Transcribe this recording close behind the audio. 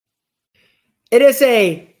It is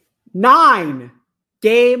a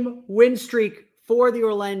 9-game win streak for the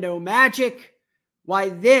Orlando Magic. Why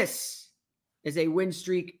this is a win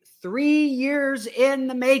streak 3 years in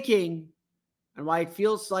the making, and why it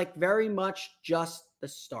feels like very much just the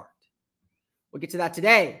start. We'll get to that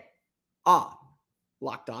today on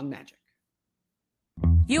Locked On Magic.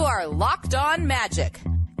 You are Locked On Magic,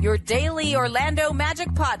 your daily Orlando Magic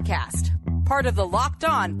podcast, part of the Locked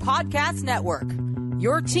On Podcast Network,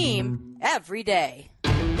 your team every day.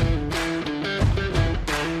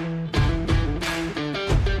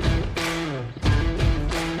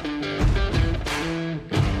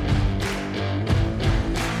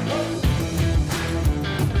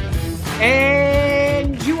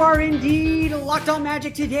 And you are indeed Locked On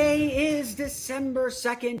Magic. Today is December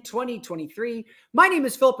 2nd, 2023. My name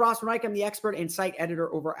is Philip Rossman-Reich. I'm the expert and site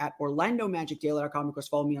editor over at OrlandoMagicDaily.com. Of course,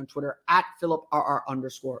 follow me on Twitter at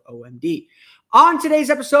PhilipRR_OMD. On today's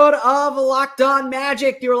episode of Locked On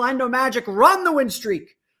Magic, the Orlando Magic run the win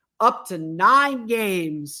streak up to 9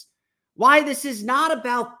 games. Why this is not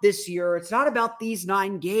about this year. It's not about these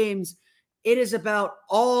 9 games. It is about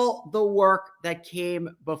all the work that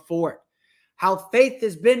came before it. How faith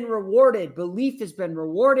has been rewarded, belief has been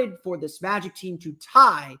rewarded for this Magic team to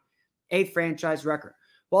tie a franchise record.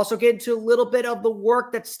 We'll also get into a little bit of the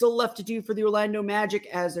work that's still left to do for the Orlando Magic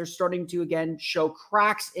as they're starting to, again, show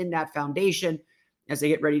cracks in that foundation as they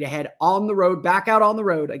get ready to head on the road, back out on the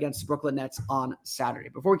road against the Brooklyn Nets on Saturday.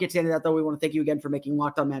 Before we get to any of that, though, we want to thank you again for making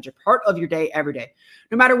Locked On Magic part of your day every day.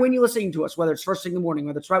 No matter when you're listening to us, whether it's first thing in the morning,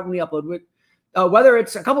 whether it's right when we upload it, whether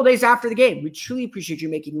it's a couple days after the game, we truly appreciate you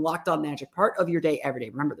making Locked On Magic part of your day every day.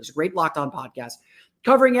 Remember, there's a great Locked On podcast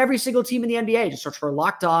covering every single team in the NBA. Just search for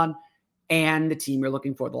Locked On and the team you're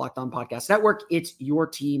looking for, the Locked On Podcast Network. It's your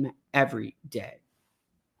team every day.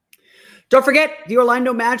 Don't forget, the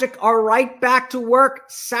Orlando Magic are right back to work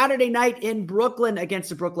Saturday night in Brooklyn against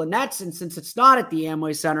the Brooklyn Nets. And since it's not at the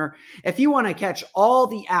Amway Center, if you want to catch all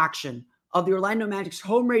the action of the Orlando Magic's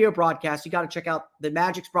home radio broadcast, you got to check out the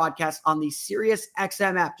Magic's broadcast on the Sirius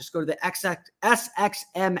XM app. Just go to the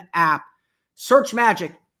SXM app, search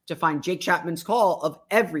Magic to find Jake Chapman's call of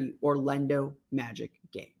every Orlando Magic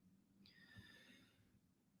game.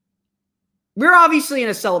 We're obviously in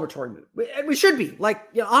a celebratory mood. We should be,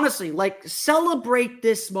 honestly, celebrate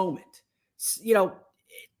this moment.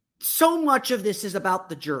 So much of this is about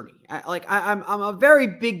the journey. I'm a very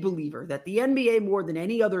big believer that the NBA, more than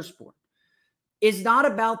any other sport, is not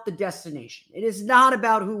about the destination. It is not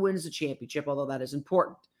about who wins the championship, although that is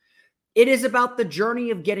important. It is about the journey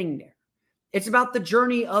of getting there. It's about the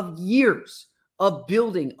journey of years of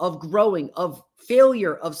building, of growing, of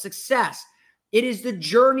failure, of success. It is the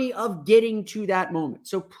journey of getting to that moment.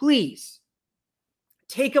 So please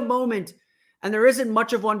take a moment, and there isn't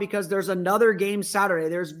much of one because there's another game Saturday.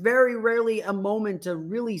 There's very rarely a moment to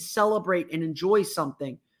really celebrate and enjoy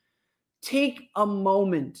something. Take a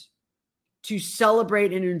moment to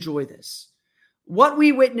celebrate and enjoy this. What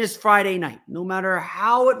we witnessed Friday night, no matter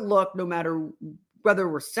how it looked, no matter whether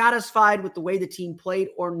we're satisfied with the way the team played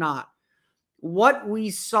or not, what we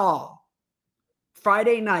saw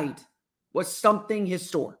Friday night was something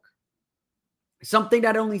historic. Something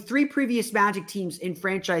that only 3 previous Magic teams in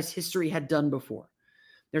franchise history had done before.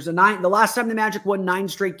 The last time the Magic won 9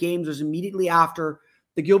 straight games was immediately after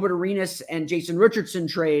the Gilbert Arenas and Jason Richardson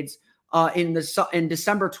trades in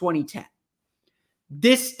December 2010.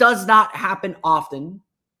 This does not happen often,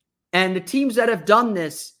 and the teams that have done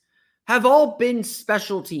this have all been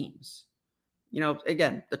special teams.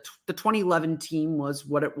 Again, the 2011 team was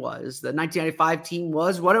what it was. The 1995 team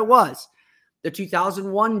was what it was. The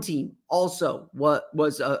 2001 team also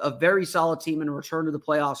was a very solid team and a return to the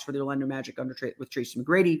playoffs for the Orlando Magic with Tracy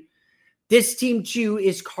McGrady. This team, too,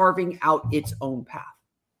 is carving out its own path.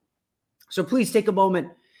 So please take a moment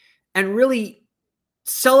and really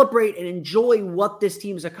celebrate and enjoy what this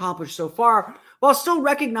team has accomplished so far, while still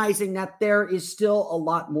recognizing that there is still a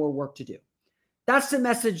lot more work to do. That's the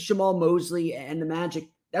message Jamal Mosley and the Magic,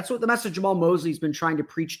 that's what the message Jamal Mosley has been trying to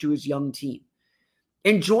preach to his young team.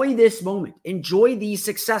 Enjoy this moment. Enjoy these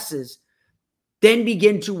successes. Then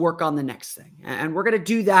begin to work on the next thing. And we're going to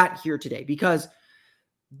do that here today because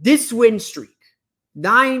this win streak,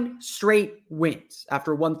 9 straight wins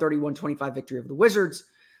after a 130-125 victory over the Wizards,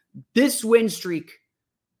 this win streak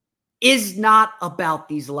is not about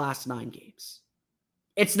these last 9 games.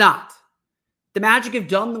 It's not. The Magic have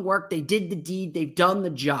done the work. They did the deed. They've done the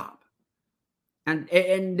job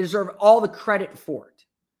and deserve all the credit for it.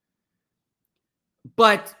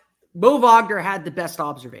 But Mo Wagner had the best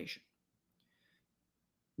observation.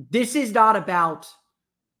 This is not about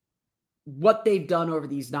what they've done over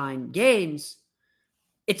these 9 games.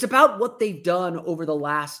 It's about what they've done over the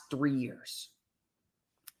last 3 years.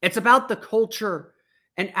 It's about the culture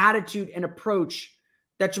and attitude and approach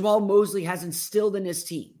that Jamahl Mosley has instilled in his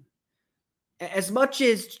team. As much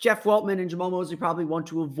as Jeff Weltman and Jamahl Mosley probably want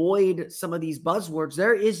to avoid some of these buzzwords,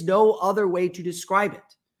 there is no other way to describe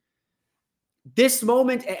it. This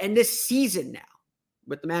moment and this season now,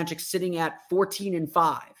 with the Magic sitting at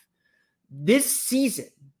 14-5, this season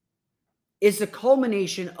is the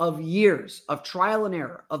culmination of years of trial and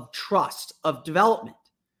error, of trust, of development.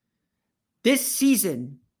 This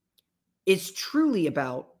season is truly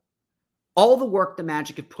about all the work the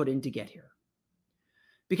Magic have put in to get here.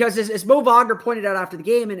 Because as Mo Wagner pointed out after the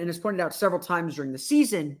game and has pointed out several times during the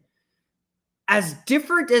season, as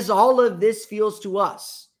different as all of this feels to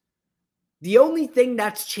us, the only thing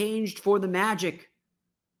that's changed for the Magic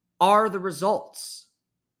are the results.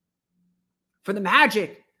 For the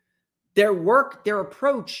Magic, their work, their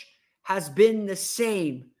approach has been the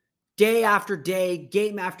same day after day,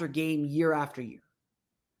 game after game, year after year.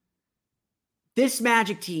 This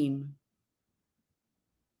Magic team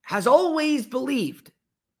has always believed,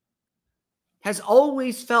 has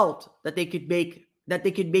always felt that they could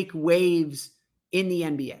make waves in the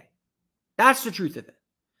NBA. That's the truth of it.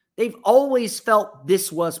 They've always felt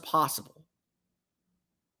this was possible.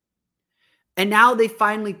 And now they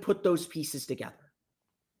finally put those pieces together.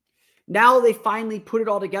 Now they finally put it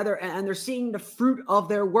all together and they're seeing the fruit of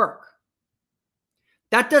their work.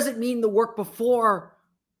 That doesn't mean the work before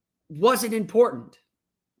wasn't important.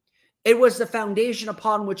 It was the foundation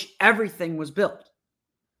upon which everything was built.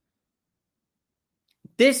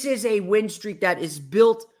 This is a win streak that is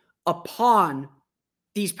built upon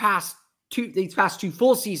these past two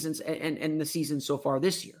full seasons and the season so far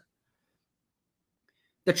this year.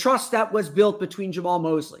 The trust that was built between Jamahl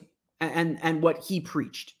Mosley and what he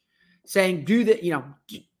preached, saying, do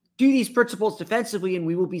these principles defensively and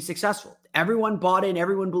we will be successful. Everyone bought in,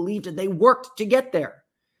 everyone believed, and they worked to get there.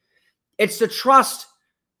 It's the trust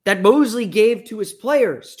that Mosley gave to his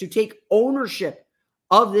players to take ownership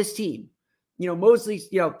of this team. Mosley,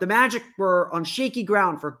 the Magic were on shaky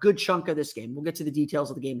ground for a good chunk of this game. We'll get to the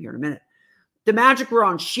details of the game here in a minute. The Magic were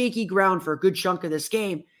on shaky ground for a good chunk of this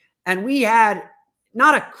game, and we had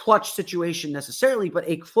not a clutch situation necessarily, but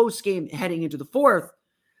a close game heading into the fourth.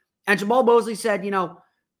 And Jamahl Mosley said,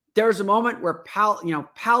 there was a moment where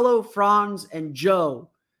Paolo, Franz, and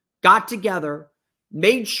Joe got together,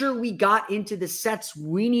 made sure we got into the sets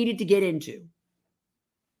we needed to get into,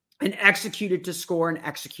 and executed to score and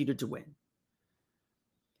executed to win.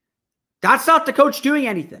 That's not the coach doing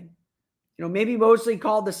anything. Maybe Mosley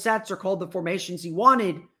called the sets or called the formations he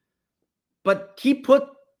wanted, but he put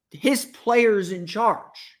his players in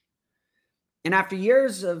charge. And after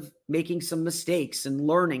years of making some mistakes and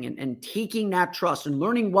learning and taking that trust and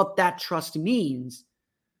learning what that trust means,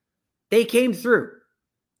 they came through.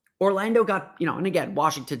 Orlando got, and again,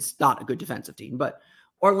 Washington's not a good defensive team, but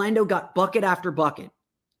Orlando got bucket after bucket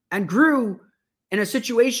and grew in a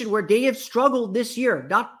situation where they have struggled this year,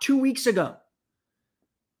 not 2 weeks ago.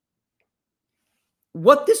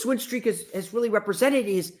 What this win streak has really represented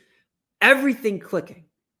is everything clicking.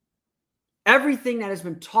 Everything that has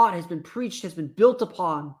been taught, has been preached, has been built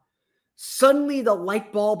upon. Suddenly the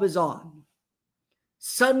light bulb is on.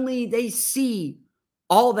 Suddenly they see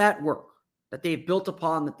all that work that they have built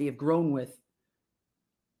upon, that they have grown with,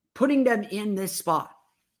 putting them in this spot,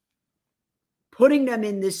 putting them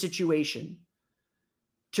in this situation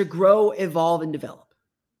to grow, evolve, and develop.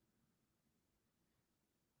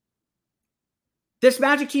 This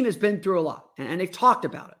Magic team has been through a lot, and they've talked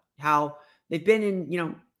about it, how they've been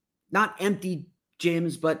in, not empty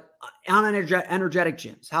gyms, but energetic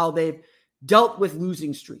gyms, how they've dealt with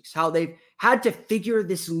losing streaks, how they've had to figure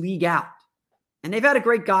this league out. And they've had a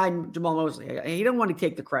great guy in Jamahl Mosley. He didn't want to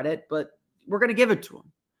take the credit, but we're going to give it to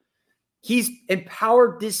him. He's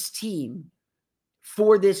empowered this team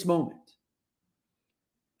for this moment.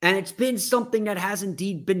 And it's been something that has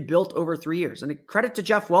indeed been built over 3 years. And a credit to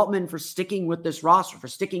Jeff Weltman for sticking with this roster, for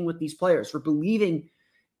sticking with these players, for believing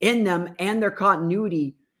in them and their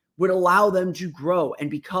continuity would allow them to grow and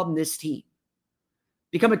become this team.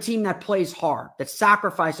 Become a team that plays hard, that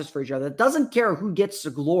sacrifices for each other, that doesn't care who gets the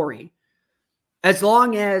glory, as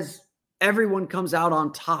long as everyone comes out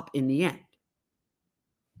on top in the end.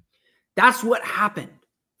 That's what happened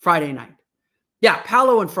Friday night. Yeah,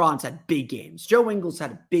 Paolo and Franz had big games. Joe Ingles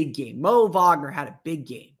had a big game. Mo Wagner had a big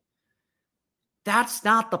game. That's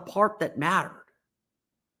not the part that mattered.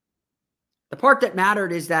 The part that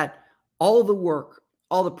mattered is that all the work,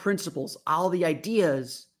 all the principles, all the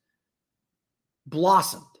ideas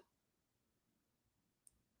blossomed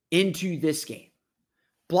into this game.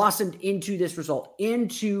 blossomed into this result,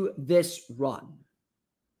 into this run.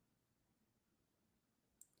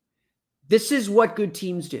 This is what good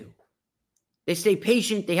teams do. They stay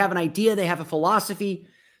patient, they have an idea, they have a philosophy,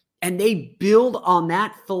 and they build on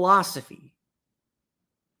that philosophy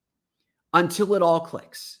until it all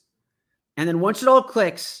clicks. And then once it all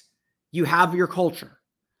clicks, you have your culture.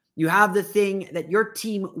 You have the thing that your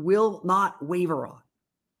team will not waver on.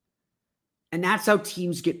 And that's how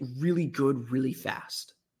teams get really good really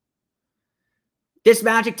fast. This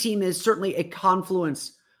Magic team is certainly a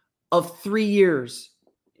confluence of 3 years,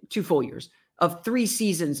 2 full years, of 3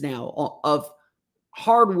 seasons now of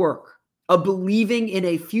hard work, of believing in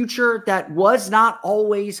a future that was not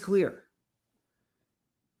always clear.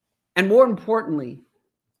 And more importantly,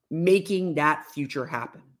 making that future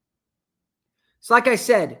happen. So like I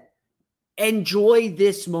said, enjoy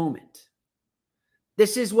this moment.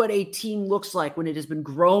 This is what a team looks like when it has been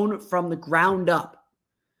grown from the ground up.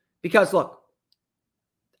 Because look,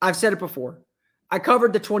 I've said it before. I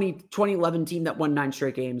covered the 2011 team that won 9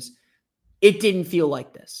 straight games. It didn't feel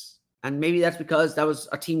like this. And maybe that's because that was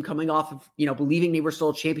a team coming off of, believing they were still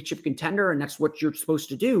a championship contender, and that's what you're supposed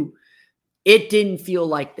to do. It didn't feel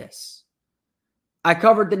like this. I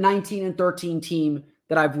covered the 19-13 team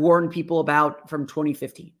that I've warned people about from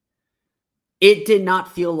 2015. It did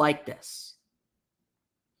not feel like this.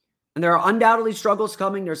 And there are undoubtedly struggles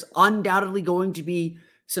coming. There's undoubtedly going to be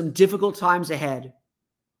some difficult times ahead.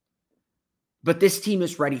 But this team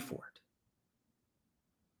is ready for it.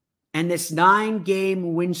 And this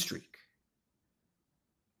 9-game win streak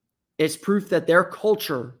is proof that their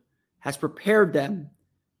culture has prepared them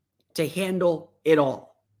to handle it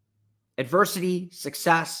all. Adversity,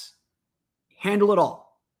 success, handle it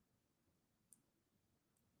all.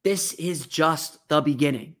 This is just the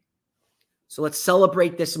beginning. So let's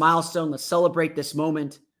celebrate this milestone. Let's celebrate this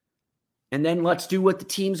moment. And then let's do what the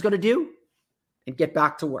team's going to do and get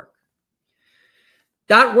back to work.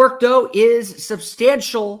 That work, though, is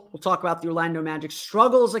substantial. We'll talk about the Orlando Magic's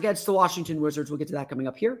struggles against the Washington Wizards. We'll get to that coming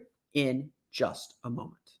up here in just a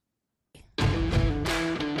moment.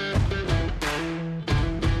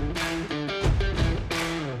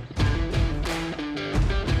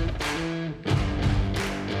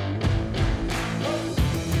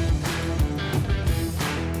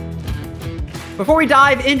 Before we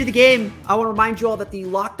dive into the game, I want to remind you all that the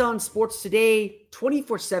Locked On Sports Today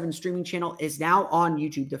 24/7 streaming channel is now on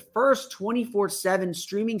YouTube. The first 24/7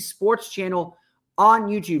 streaming sports channel on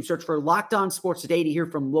YouTube. Search for Locked On Sports Today to hear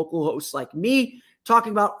from local hosts like me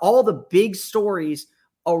talking about all the big stories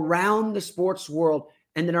around the sports world,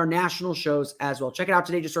 and then our national shows as well. Check it out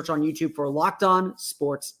today. Just search on YouTube for Locked On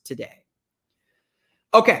Sports Today.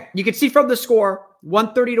 Okay, you can see from the score,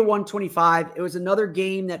 130-125. It was another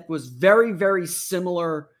game that was very, very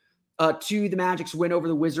similar to the Magic's win over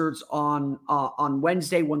the Wizards on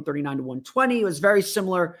Wednesday, 139-120. It was very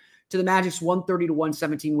similar to the Magic's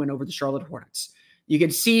 130-117 win over the Charlotte Hornets. You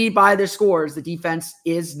can see by the scores, the defense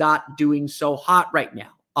is not doing so hot right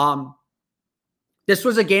now. This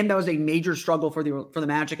was a game that was a major struggle for the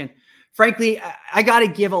Magic, and frankly, I got to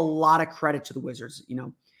give a lot of credit to the Wizards.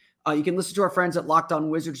 You can listen to our friends at Locked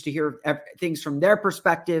On Wizards to hear things from their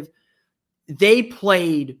perspective. They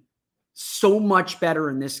played so much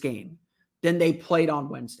better in this game than they played on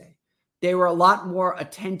Wednesday. They were a lot more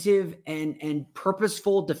attentive and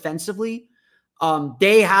purposeful defensively.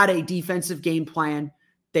 They had a defensive game plan.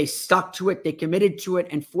 They stuck to it. They committed to it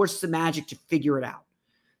and forced the Magic to figure it out.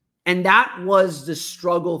 And that was the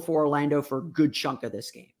struggle for Orlando for a good chunk of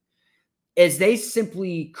this game. Is they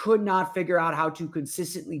simply could not figure out how to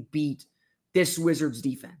consistently beat this Wizards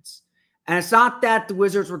defense. And it's not that the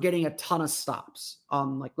Wizards were getting a ton of stops.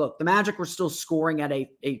 Look, the Magic were still scoring at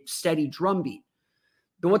a steady drumbeat.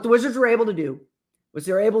 But what the Wizards were able to do was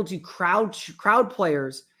they were able to crowd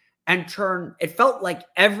players and turn, it felt like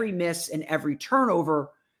every miss and every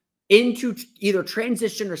turnover into either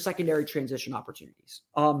transition or secondary transition opportunities.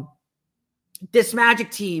 This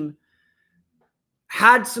Magic team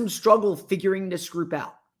had some struggle figuring this group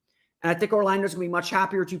out. And I think Orlando's going to be much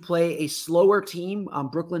happier to play a slower team.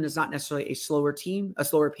 Brooklyn is not necessarily a slower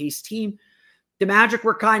paced team. The Magic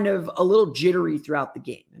were kind of a little jittery throughout the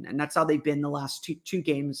game. And that's how they've been the last two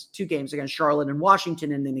games against Charlotte and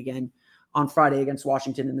Washington, and then again on Friday against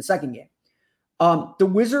Washington in the second game. The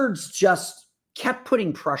Wizards just kept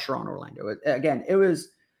putting pressure on Orlando. Again, it was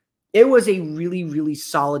a really, really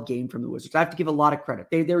solid game from the Wizards. I have to give a lot of credit.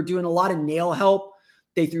 They were doing a lot of nail help.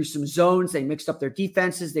 They threw some zones. They mixed up their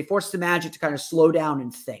defenses. They forced the Magic to kind of slow down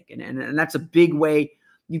and think. And that's a big way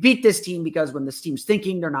you beat this team, because when this team's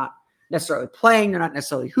thinking, they're not necessarily playing. They're not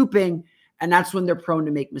necessarily hooping. And that's when they're prone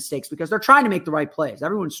to make mistakes because they're trying to make the right plays.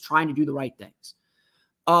 Everyone's trying to do the right things.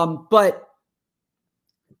 But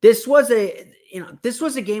this was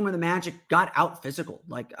a game where the Magic got out physical.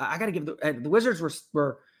 Like I got to give the Wizards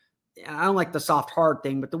were, I don't like the soft hard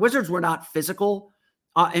thing, but the Wizards were not physical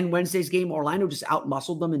in Wednesday's game. Orlando just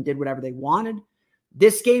out-muscled them and did whatever they wanted.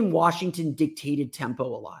 This game, Washington dictated tempo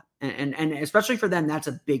a lot. And especially for them, that's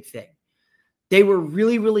a big thing. They were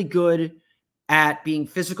really, really good at being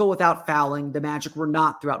physical without fouling. The Magic were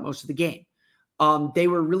not throughout most of the game. They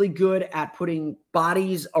were really good at putting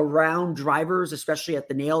bodies around drivers, especially at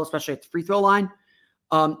the nail, especially at the free throw line,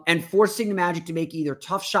 and forcing the Magic to make either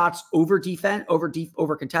tough shots over defense, over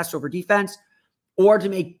contest, over defense, or to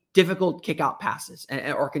make difficult kick-out passes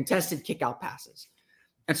or contested kick-out passes.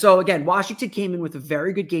 And so, again, Washington came in with a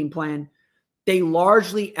very good game plan. They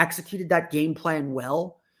largely executed that game plan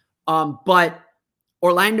well, but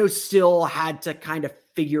Orlando still had to kind of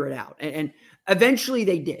figure it out. And eventually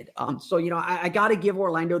they did. So, I got to give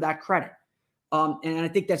Orlando that credit. And I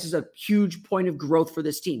think this is a huge point of growth for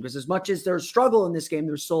this team because as much as there's struggle in this game,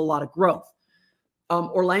 there's still a lot of growth.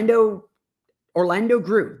 Orlando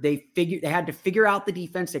grew. They had to figure out the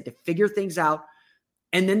defense. They had to figure things out.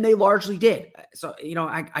 And then they largely did. So,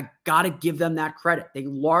 I got to give them that credit. They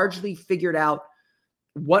largely figured out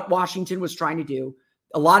what Washington was trying to do.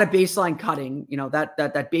 A lot of baseline cutting,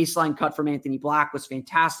 that baseline cut from Anthony Black was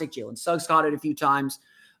fantastic. Jalen Suggs caught it a few times.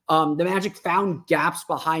 The Magic found gaps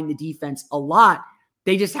behind the defense a lot.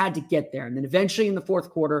 They just had to get there. And then eventually in the fourth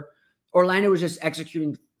quarter, Orlando was just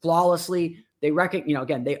executing flawlessly.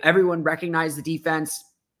 Everyone recognized the defense.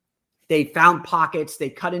 They found pockets. They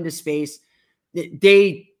cut into space.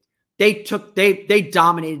 They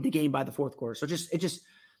dominated the game by the fourth quarter. So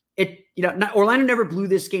Orlando never blew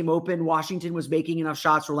this game open. Washington was making enough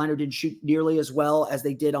shots. Orlando didn't shoot nearly as well as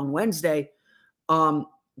they did on Wednesday.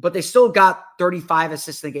 But they still got 35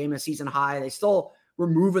 assists in the game, a season high. They still were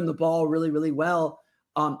moving the ball really, really well.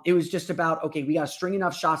 It was just about, okay, we got to string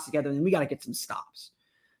enough shots together and then we got to get some stops.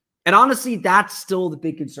 And honestly, that's still the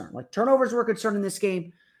big concern. Like turnovers were a concern in this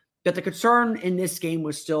game, but the concern in this game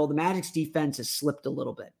was still the Magic's defense has slipped a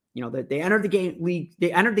little bit. They entered the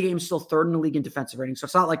game still third in the league in defensive rating. So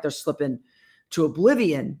it's not like they're slipping to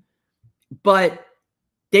oblivion, but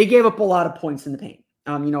they gave up a lot of points in the paint.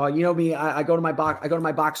 Me, I go to my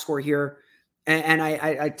box score here and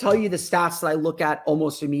I tell you the stats that I look at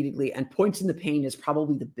almost immediately, and points in the paint is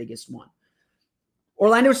probably the biggest one.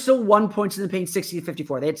 Orlando still won points in the paint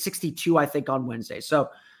 60-54. They had 62, I think, on Wednesday. So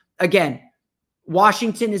again,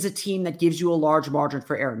 Washington is a team that gives you a large margin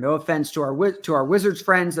for error. No offense to our Wizards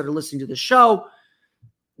friends that are listening to the show.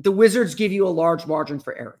 The Wizards give you a large margin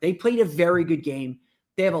for error. They played a very good game.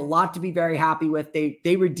 They have a lot to be very happy with.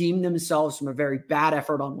 They redeemed themselves from a very bad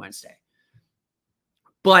effort on Wednesday.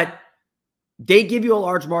 But they give you a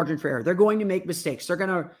large margin for error. They're going to make mistakes. They're going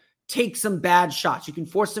to take some bad shots. You can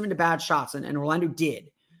force them into bad shots, and Orlando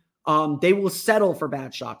did. They will settle for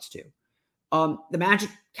bad shots too. The Magic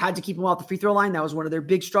had to keep them off the free throw line. That was one of their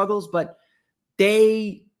big struggles, but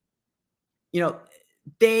they have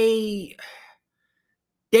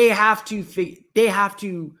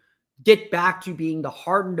to get back to being the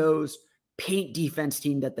hard-nosed paint defense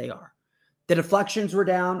team that they are. The deflections were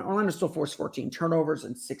down. Orlando still forced 14 turnovers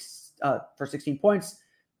and for 16 points.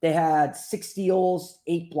 They had 6 steals,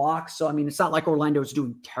 8 blocks. So, it's not like Orlando is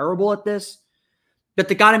doing terrible at this, but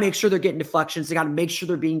they got to make sure they're getting deflections. They got to make sure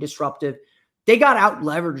they're being disruptive. They got out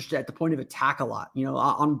leveraged at the point of attack a lot.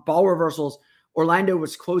 On ball reversals, Orlando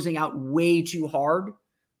was closing out way too hard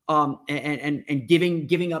and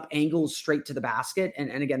giving up angles straight to the basket.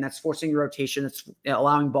 And again, that's forcing rotation. That's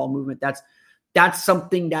allowing ball movement. That's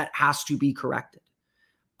something that has to be corrected.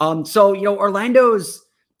 Orlando's,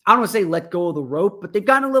 I don't want to say let go of the rope, but they've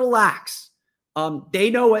gotten a little lax.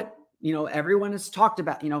 They know it. Everyone has talked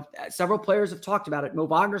about, several players have talked about it. Mo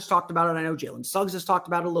Wagner's talked about it. I know Jalen Suggs has talked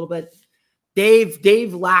about it a little bit. They've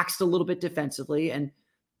laxed a little bit defensively, and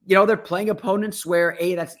they're playing opponents where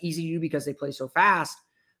A, that's easy to do because they play so fast,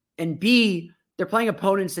 and B, they're playing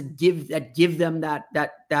opponents that give them that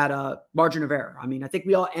margin of error. I think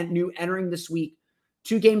we all knew entering this week,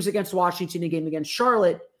 2 games against Washington, a game against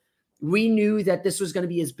Charlotte, we knew that this was going to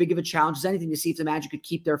be as big of a challenge as anything to see if the Magic could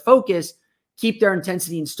keep their focus, keep their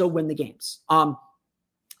intensity, and still win the games.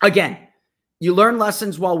 Again, you learn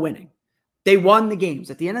lessons while winning. They won the games.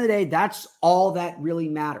 At the end of the day, that's all that really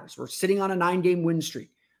matters. We're sitting on a 9-game win streak.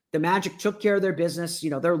 The Magic took care of their business.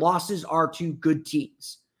 Their losses are to good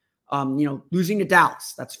teams. Losing to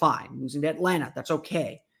Dallas, that's fine. Losing to Atlanta, that's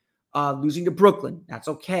okay. Losing to Brooklyn, that's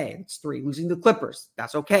okay. That's 3. Losing to the Clippers,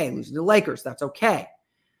 that's okay. Losing to the Lakers, that's okay.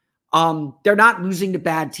 They're not losing to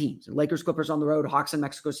bad teams. Lakers, Clippers on the road, Hawks in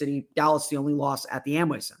Mexico City, Dallas, the only loss at the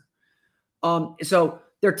Amway Center. So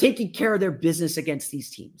they're taking care of their business against these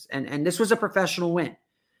teams. And this was a professional win.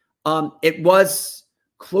 It was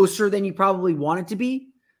closer than you probably want it to be.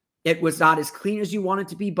 It was not as clean as you want it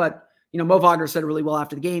to be, but Mo Wagner said it really well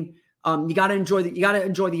after the game. You got to enjoy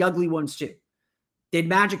the ugly ones too. The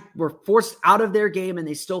Magic were forced out of their game and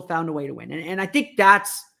they still found a way to win. And I think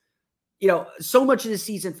that's, so much of this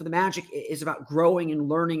season for the Magic is about growing and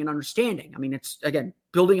learning and understanding. I mean, it's, again,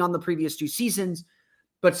 building on the previous 2 seasons,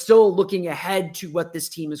 but still looking ahead to what this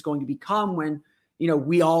team is going to become when,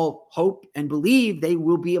 we all hope and believe they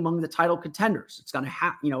will be among the title contenders. It's going to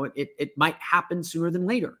happen, it might happen sooner than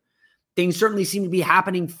later. Things certainly seem to be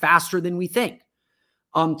happening faster than we think.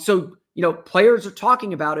 So, players are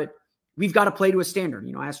talking about it. We've got to play to a standard.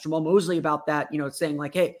 I asked Jamal Mosley about that, saying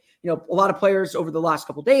like, hey, a lot of players over the last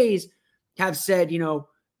couple of days have said, the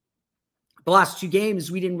last 2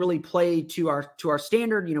 games, we didn't really play to our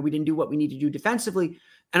standard. We didn't do what we need to do defensively.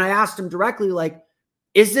 And I asked him directly, like,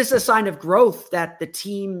 is this a sign of growth that the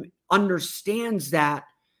team understands that,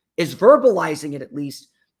 is verbalizing it at least,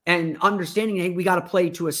 and understanding, hey, we got to play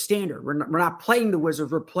to a standard. We're not playing the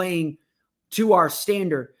Wizards. We're playing to our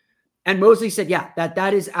standard. And Mosley said, yeah,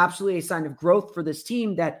 that is absolutely a sign of growth for this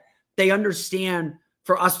team, that they understand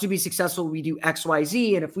for us to be successful, we do X, Y,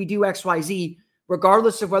 Z. And if we do X, Y, Z,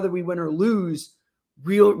 regardless of whether we win or lose,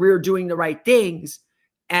 we're doing the right things.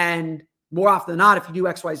 And more often than not, if you do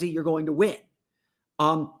X, Y, Z, you're going to win.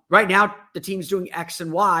 Right now, the team's doing X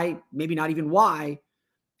and Y, maybe not even Y,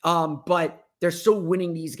 but they're still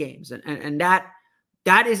winning these games. And that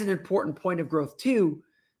is an important point of growth too.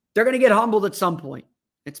 They're going to get humbled at some point.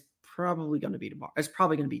 It's probably going to be tomorrow. It's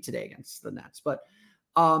probably going to be today against the Nets, but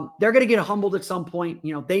they're going to get humbled at some point.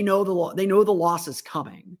 They know the loss is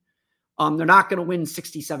coming. They're not going to win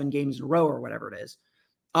 67 games in a row or whatever it is.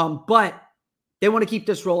 But they want to keep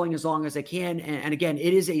this rolling as long as they can. And again,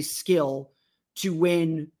 it is a skill to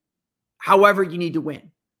win however you need to win.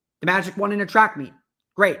 The Magic won in a track meet.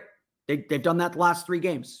 Great. They've done that the last 3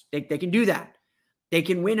 games. They can do that. They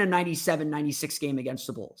can win a 97-96 game against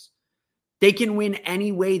the Bulls. They can win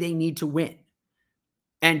any way they need to win.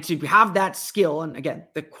 And to have that skill, and again,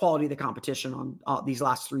 the quality of the competition on these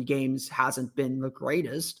last 3 games hasn't been the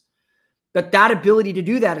greatest, but that ability to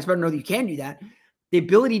do that, it's better to know that you can do that. The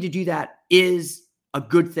ability to do that is a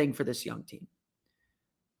good thing for this young team.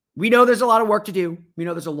 We know there's a lot of work to do. We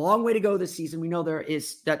know there's a long way to go this season. We know there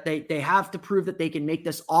is that they have to prove that they can make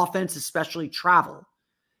this offense, especially travel.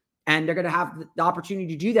 And they're going to have the opportunity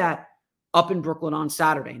to do that up in Brooklyn on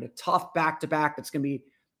Saturday in a tough back-to-back that's going to be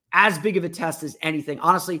as big of a test as anything.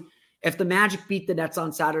 Honestly, if the Magic beat the Nets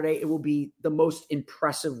on Saturday, it will be the most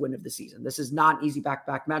impressive win of the season. This is not an easy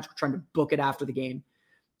back-to-back. Magic are trying to book it after the game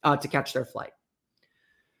to catch their flight.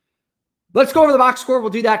 Let's go over the box score. We'll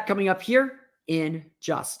do that coming up here in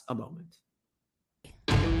just a moment.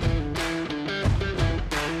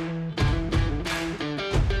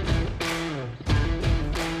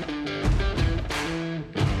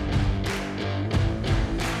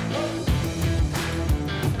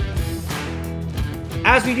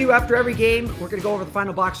 As we do after every game, we're going to go over the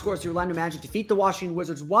final box scores. The Orlando Magic defeat the Washington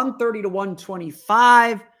Wizards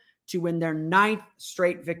 130-125 to win their 9th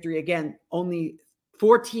straight victory. Again, only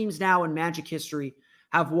 4 teams now in Magic history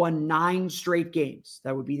have won 9 straight games.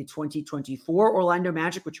 That would be the 2024 Orlando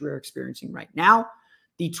Magic, which we're experiencing right now.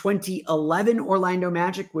 The 2011 Orlando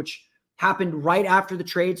Magic, which happened right after the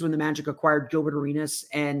trades when the Magic acquired Gilbert Arenas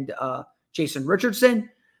and Jason Richardson.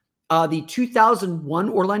 The 2001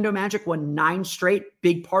 Orlando Magic won 9 straight,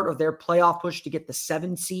 big part of their playoff push to get the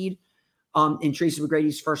 7 seed in Tracy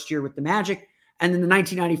McGrady's first year with the Magic. And then the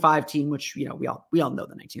 1995 team, which, we all know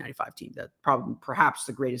the 1995 team, that probably perhaps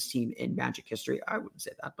the greatest team in Magic history. I wouldn't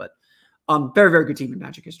say that, but very, very good team in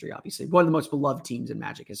Magic history, obviously. One of the most beloved teams in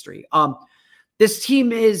Magic history. This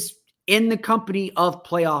team is in the company of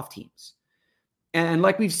playoff teams. And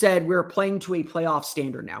like we've said, we're playing to a playoff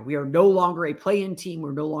standard now. We are no longer a play-in team.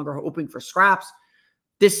 We're no longer hoping for scraps.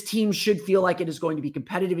 This team should feel like it is going to be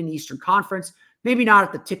competitive in the Eastern Conference. Maybe not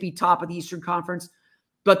at the tippy top of the Eastern Conference,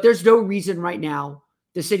 but there's no reason right now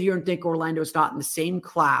to sit here and think Orlando is not in the same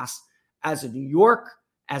class as a New York,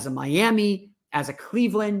 as a Miami, as a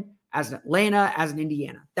Cleveland, as an Atlanta, as an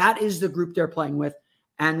Indiana. That is the group they're playing with.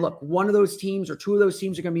 And look, one of those teams or 2 of those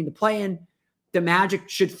teams are going to be in the play-in. The Magic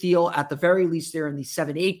should feel at the very least they're in the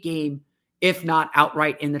 7-8 game, if not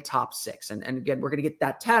outright in the top 6. And again, we're going to get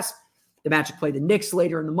that test. The Magic play the Knicks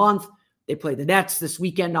later in the month. They play the Nets this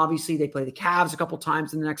weekend. Obviously, they play the Cavs a couple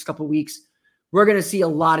times in the next couple of weeks. We're going to see a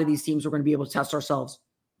lot of these teams. We're going to be able to test ourselves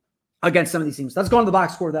against some of these teams. Let's go on to the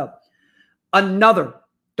box score, though. Another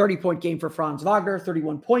 30-point game for Franz Wagner,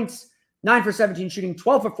 31 points, 9 for 17 shooting,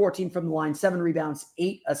 12 for 14 from the line, 7 rebounds,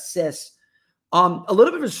 8 assists. A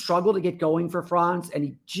little bit of a struggle to get going for Franz, and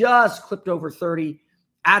he just clipped over 30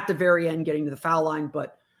 at the very end, getting to the foul line.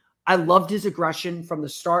 But I loved his aggression from the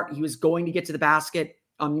start. He was going to get to the basket.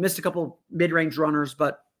 He missed a couple mid-range runners,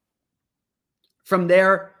 but from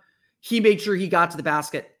there, he made sure he got to the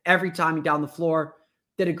basket every time he down the floor.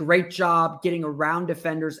 Did a great job getting around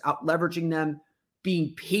defenders, out leveraging them,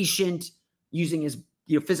 being patient, using his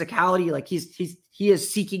physicality. Like he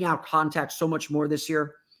is seeking out contact so much more this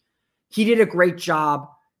year. He did a great job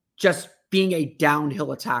just being a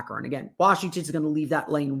downhill attacker. And again, Washington's going to leave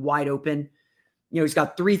that lane wide open. He's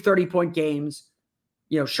got 3 30-point games.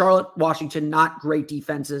 Charlotte, Washington, not great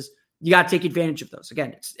defenses. You got to take advantage of those.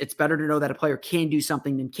 Again, it's better to know that a player can do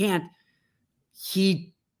something than can't.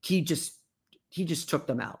 He just took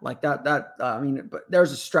them out like that. But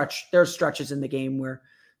there's stretches in the game where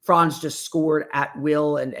Franz just scored at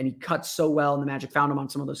will and he cut so well, and the Magic found him on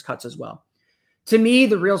some of those cuts as well. To me,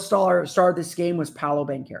 the real star of this game was Paolo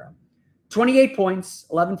Banchero. 28 points,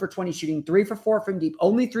 11 for 20 shooting, 3 for 4 from deep,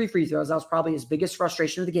 only 3 free throws. That was probably his biggest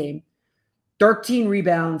frustration of the game. 13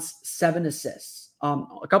 rebounds, 7 assists.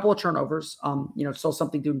 A couple of turnovers, still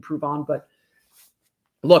something to improve on. But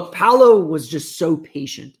look, Paolo was just so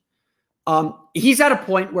patient. He's at a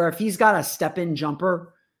point where if he's got a step-in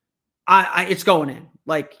jumper, it's going in.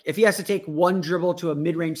 Like if he has to take one dribble to a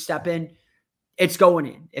mid-range step-in, it's going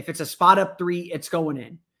in. If it's a spot-up 3, it's going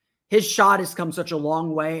in. His shot has come such a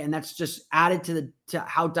long way, and that's just added to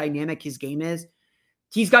how dynamic his game is.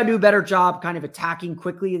 He's got to do a better job kind of attacking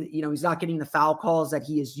quickly. He's not getting the foul calls that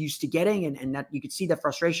he is used to getting, and that you could see the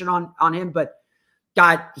frustration on him. But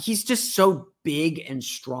God, he's just so big and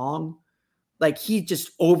strong. Like he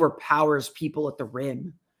just overpowers people at the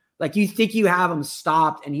rim. Like you think you have him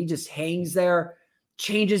stopped, and he just hangs there,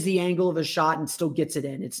 changes the angle of his shot, and still gets it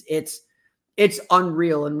in. It's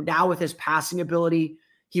unreal. And now with his passing ability,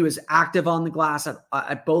 he was active on the glass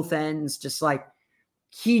at both ends. Just like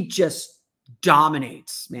he just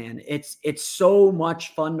dominates, man. It's so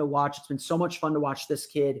much fun to watch. It's been so much fun to watch this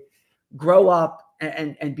kid grow up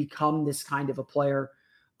and become this kind of a player.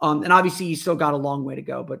 And obviously he's still got a long way to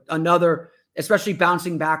go, but another, especially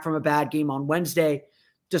bouncing back from a bad game on Wednesday,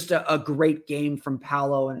 just a great game from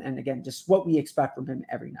Paolo. And again, just what we expect from him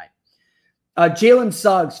every night. Jalen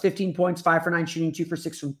Suggs, 15 points, 5 for 9 shooting, 2 for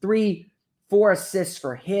 6 from 3, 4 assists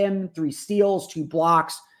for him, 3 steals, 2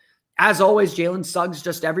 blocks. As always, Jalen Suggs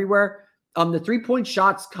just everywhere. The 3-point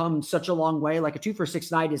shots come such a long way. Like a 2 for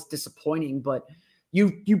 6 night is disappointing, but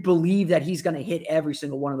you believe that he's going to hit every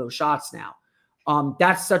single one of those shots now.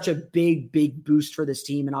 That's such a big boost for this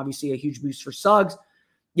team, and obviously a huge boost for Suggs.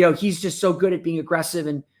 He's just so good at being aggressive,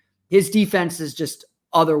 and his defense is just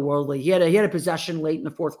otherworldly. He had a possession late in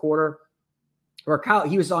the fourth quarter where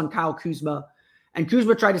he was on Kyle Kuzma, and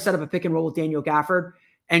Kuzma tried to set up a pick and roll with Daniel Gafford,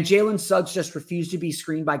 and Jalen Suggs just refused to be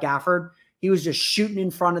screened by Gafford. He was just shooting in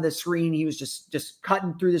front of the screen. He was just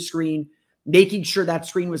cutting through the screen, making sure that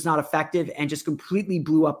screen was not effective, and just completely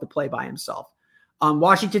blew up the play by himself.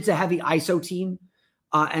 Washington's a heavy ISO team,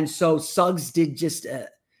 and so Suggs did just,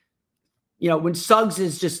 when Suggs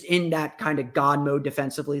is just in that kind of God mode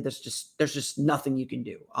defensively, there's just nothing you can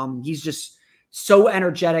do. He's just so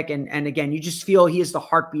energetic, and again, you just feel he is the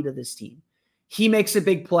heartbeat of this team. He makes a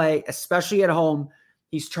big play, especially at home.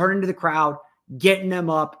 He's turning to the crowd, getting them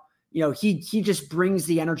up. He just brings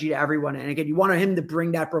the energy to everyone. And again, you want him to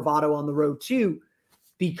bring that bravado on the road too,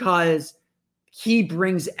 because he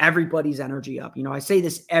brings everybody's energy up. I say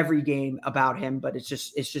this every game about him, but it's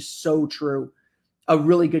just so true. A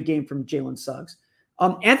really good game from Jalen Suggs.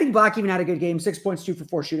 Anthony Black even had a good game, 6 points, 2 for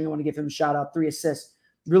 4 shooting. I want to give him a shout out, 3 assists,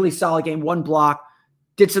 really solid game, 1 block,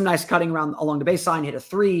 did some nice cutting around along the baseline, hit a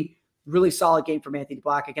 3, really solid game from Anthony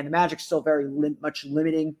Black. Again, the Magic's still very much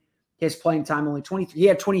limiting his playing time, only 23. He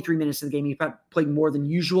had 23 minutes in the game. He played more than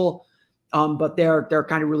usual, but they're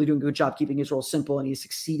kind of really doing a good job keeping his role simple, and he's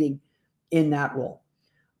succeeding in that role.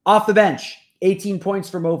 Off the bench, 18 points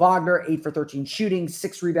for Mo Wagner, 8 for 13 shooting,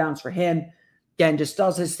 6 rebounds for him. Again, just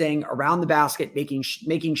does his thing around the basket,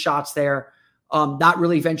 making shots there, not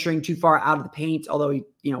really venturing too far out of the paint, although he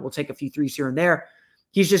will take a few threes here and there.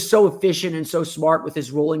 He's just so efficient and so smart with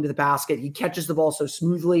his rolling to the basket. He catches the ball so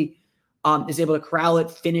smoothly. Is able to corral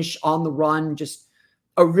it, finish on the run, just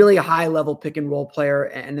a really high-level pick-and-roll player,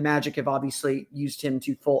 and the Magic have obviously used him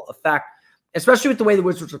to full effect, especially with the way the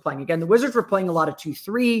Wizards were playing. Again, the Wizards were playing a lot of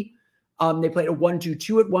 2-3. They played a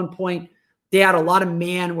 1-2-2 at one point. They had a lot of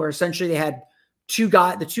man where essentially they had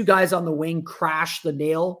the two guys on the wing crash the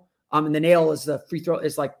nail And the nail is the free throw,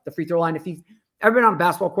 is like the free throw line. If you've ever been on a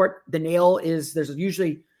basketball court, the nail is, there's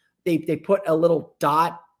usually, they put a little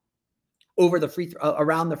dot over the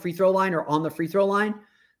around the free throw line or on the free throw line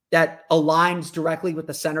that aligns directly with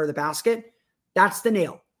the center of the basket. That's the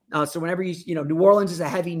nail. So whenever New Orleans is a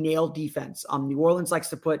heavy nail defense. New Orleans likes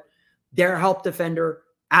to put their help defender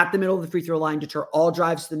at the middle of the free throw line, deter all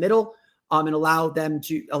drives to the middle, and allow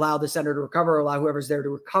the center to recover, or allow whoever's there to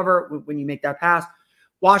recover when you make that pass.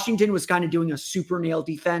 Washington was kind of doing a super nail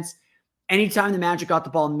defense. Anytime the Magic got the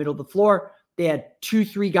ball in the middle of the floor, they had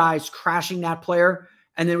 2-3 guys crashing that player,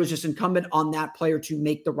 and then it was just incumbent on that player to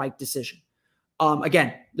make the right decision.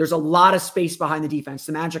 Again, there's a lot of space behind the defense.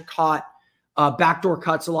 The Magic caught backdoor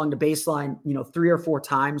cuts along the baseline, 3 or 4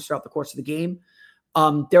 times throughout the course of the game.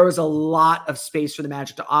 There was a lot of space for the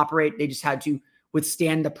Magic to operate. They just had to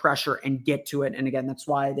withstand the pressure and get to it. And again, that's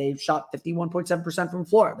why they shot 51.7% from the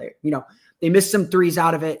floor. They missed some threes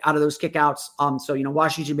out of those kickouts. So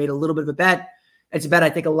Washington made a little bit of a bet. It's a bet I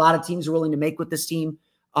think a lot of teams are willing to make with this team.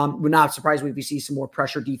 We're not surprised if we see some more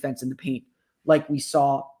pressure defense in the paint like we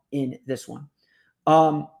saw in this one.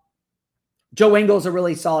 Joe Ingles, a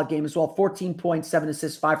really solid game as well. 14 points, 7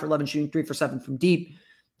 assists, 5 for 11 shooting, 3 for 7 from deep.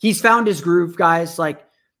 He's found his groove, guys. I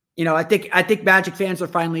think Magic fans are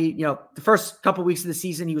finally, the first couple of weeks of the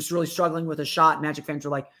season, he was really struggling with a shot. Magic fans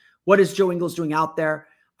were like, what is Joe Ingles doing out there?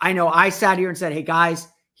 I know I sat here and said, hey guys,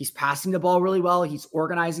 he's passing the ball really well. He's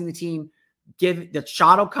organizing the team. The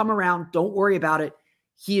shot will come around. Don't worry about it.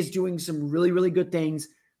 He is doing some really, really good things.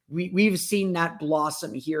 We've seen that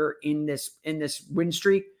blossom here in this win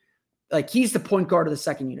streak. He's the point guard of the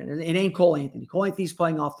second unit. It ain't Cole Anthony. Cole Anthony's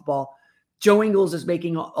playing off the ball. Joe Ingles is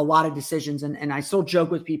making a lot of decisions. And I still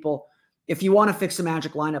joke with people, if you want to fix the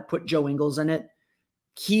Magic lineup, put Joe Ingles in it.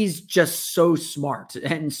 He's just so smart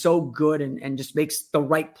and so good and just makes the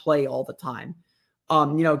right play all the time.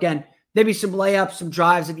 Again, maybe some layups, some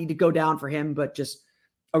drives that need to go down for him, but just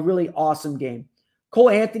a really awesome game. Cole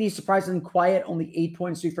Anthony, surprisingly quiet, only 8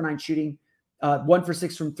 points, 3 for 9 shooting, 1 for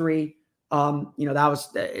 6 from 3. That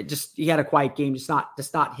was he had a quiet game. Just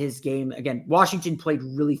not his game. Again, Washington played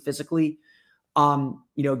really physically.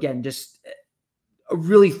 Again, just a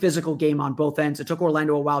really physical game on both ends. It took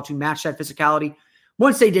Orlando a while to match that physicality.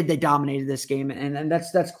 Once they did, they dominated this game, and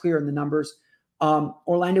that's clear in the numbers.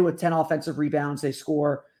 Orlando with 10 offensive rebounds. They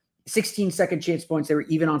score 16 second chance points. They were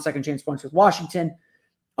even on second chance points with Washington.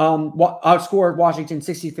 Outscored Washington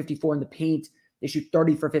 60-54 in the paint. They shoot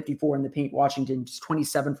 30 for 54 in the paint. Washington just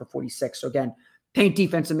 27 for 46. So again, paint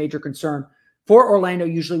defense a major concern for Orlando,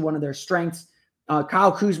 usually one of their strengths.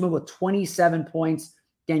 Kyle Kuzma with 27 points.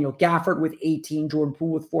 Daniel Gafford with 18. Jordan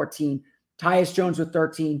Poole with 14. Tyus Jones with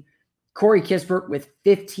 13. Corey Kispert with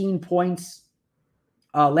 15 points.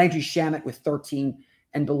 Landry Shamet with 13.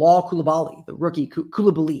 And Bilal Coulibaly, the rookie,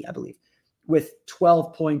 Coulibaly, I believe, with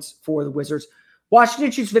 12 points for the Wizards.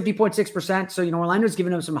 Washington shoots 50.6%. So, Orlando's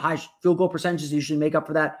giving them some high field goal percentages. They usually make up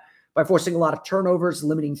for that by forcing a lot of turnovers,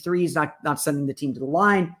 limiting threes, not sending the team to the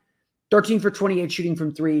line. 13 for 28 shooting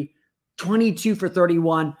from 3, 22 for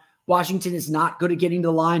 31. Washington is not good at getting to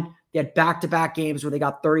the line. They had back-to-back games where they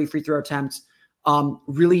got 30 free throw attempts.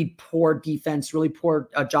 Really poor defense, really poor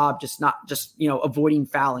job, just avoiding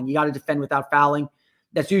fouling. You got to defend without fouling.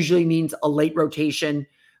 That usually means a late rotation,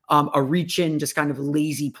 a reach-in, just kind of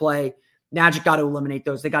lazy play. Magic got to eliminate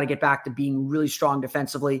those. They got to get back to being really strong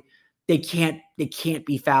defensively. They can't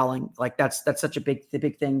be fouling. That's such a big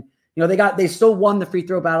thing. They still won the free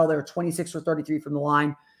throw battle. They were 26 for 33 from the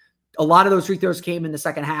line. A lot of those free throws came in the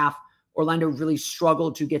second half. Orlando really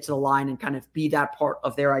struggled to get to the line and kind of be that part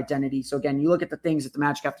of their identity. So again, you look at the things that the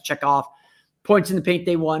Magic have to check off. Points in the paint,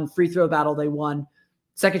 they won. Free throw battle, they won.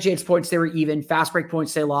 Second chance points, they were even. Fast break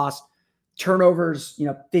points, they lost. Turnovers,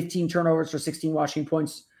 15 turnovers for 16 Washington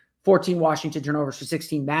points. 14 Washington turnovers for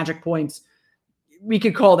 16 Magic points. We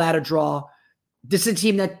could call that a draw. This is a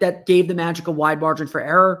team that gave the Magic a wide margin for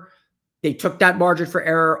error. They took that margin for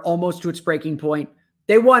error almost to its breaking point.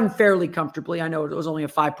 They won fairly comfortably. I know it was only a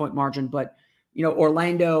 5-point margin, but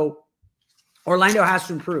Orlando has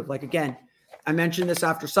to improve. Again, I mentioned this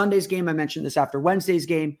after Sunday's game. I mentioned this after Wednesday's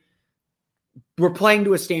game. We're playing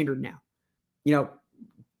to a standard now.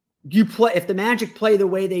 If the Magic play the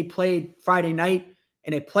way they played Friday night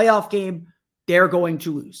in a playoff game, they're going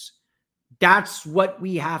to lose. That's what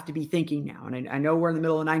we have to be thinking now. And I know we're in the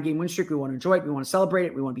middle of a 9-game win streak. We want to enjoy it. We want to celebrate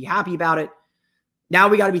it. We want to be happy about it. Now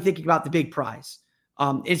we got to be thinking about the big prize.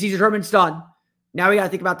 NCAA tournament's done. Now we got to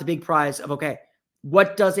think about the big prize of, okay,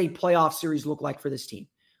 what does a playoff series look like for this team?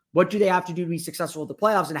 What do they have to do to be successful at the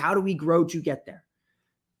playoffs? And how do we grow to get there?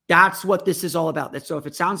 That's what this is all about. So if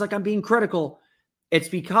it sounds like I'm being critical, it's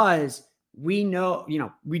because we know,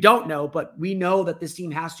 we don't know, but we know that this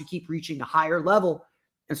team has to keep reaching a higher level.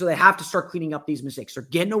 And so they have to start cleaning up these mistakes. They're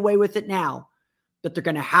getting away with it now, but they're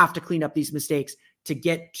going to have to clean up these mistakes to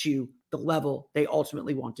get to the level they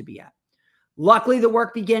ultimately want to be at. Luckily, the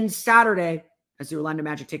work begins Saturday as the Orlando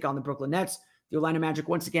Magic take on the Brooklyn Nets. The Orlando Magic,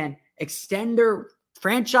 once again, extend their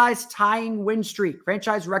franchise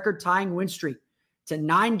record tying win streak to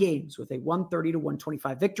 9 games with a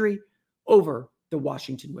 130-125 victory over the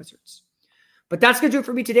Washington Wizards. But that's going to do it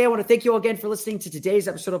for me today. I want to thank you all again for listening to today's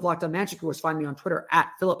episode of Locked On Magic. You can always find me on Twitter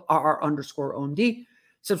at PhilipRR_OMD.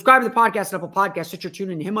 Subscribe to the podcast on Apple Podcasts, Stitcher,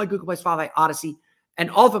 TuneIn, Himalaya, Google Play, Spotify, Odyssey, and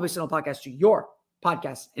all of us podcasts to your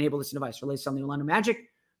podcast-enabled listening device for latest on the Orlando Magic.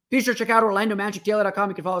 Be sure to check out OrlandoMagicDaily.com.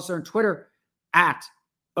 You can follow us there on Twitter at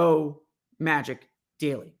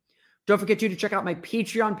OMagicDaily. Don't forget to check out my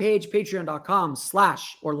Patreon page,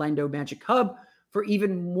 patreon.com/Orlando Magic Hub, for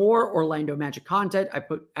even more Orlando Magic content. I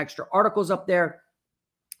put extra articles up there.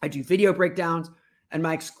 I do video breakdowns and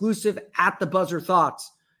my exclusive At the Buzzer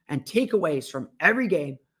thoughts and takeaways from every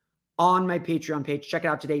game on my Patreon page. Check it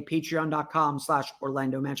out today,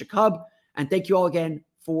 patreon.com/Orlando Magic Hub. And thank you all again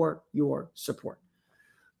for your support.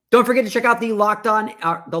 Don't forget to check out the Locked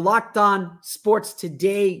On Sports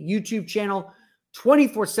Today YouTube channel,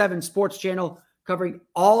 24/7 sports channel covering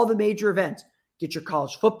all the major events. Get your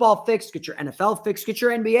college football fix, get your NFL fix, get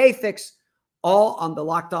your NBA fix, all on the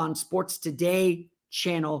Locked On Sports Today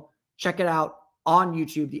channel. Check it out on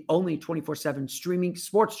YouTube, the only 24/7 streaming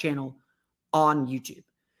sports channel on YouTube.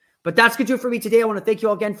 But that's going to do it for me today. I want to thank you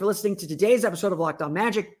all again for listening to today's episode of Locked On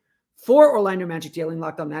Magic. For Orlando Magic Daily and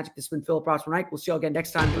Locked On Magic, this has been Philip Rossman-Reich. We'll see you all again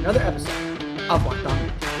next time for another episode of Locked On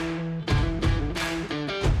Magic.